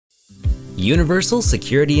Universal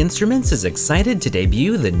Security Instruments is excited to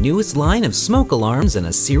debut the newest line of smoke alarms in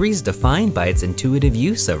a series defined by its intuitive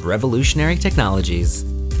use of revolutionary technologies.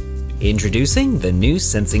 Introducing the new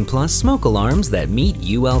Sensing Plus Smoke Alarms that meet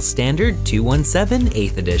UL Standard 217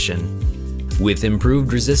 8th Edition. With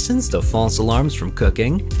improved resistance to false alarms from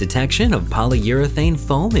cooking, detection of polyurethane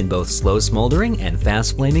foam in both slow smoldering and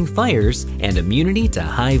fast flaming fires, and immunity to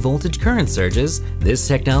high voltage current surges, this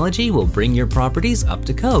technology will bring your properties up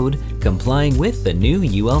to code, complying with the new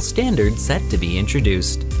UL standard set to be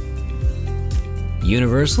introduced.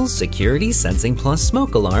 Universal Security Sensing Plus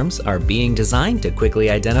Smoke Alarms are being designed to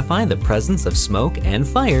quickly identify the presence of smoke and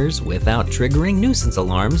fires without triggering nuisance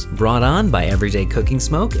alarms brought on by everyday cooking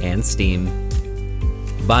smoke and steam.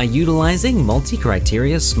 By utilizing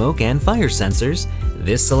multi-criteria smoke and fire sensors,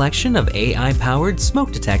 this selection of AI-powered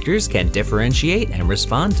smoke detectors can differentiate and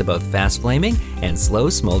respond to both fast-flaming and slow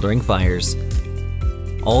smoldering fires.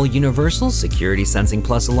 All Universal Security Sensing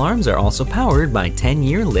Plus alarms are also powered by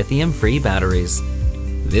 10-year lithium-free batteries.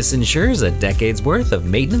 This ensures a decade's worth of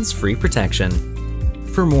maintenance-free protection.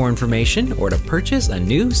 For more information or to purchase a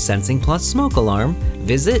new Sensing Plus smoke alarm,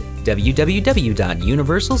 visit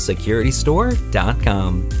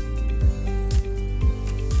www.universalsecuritystore.com.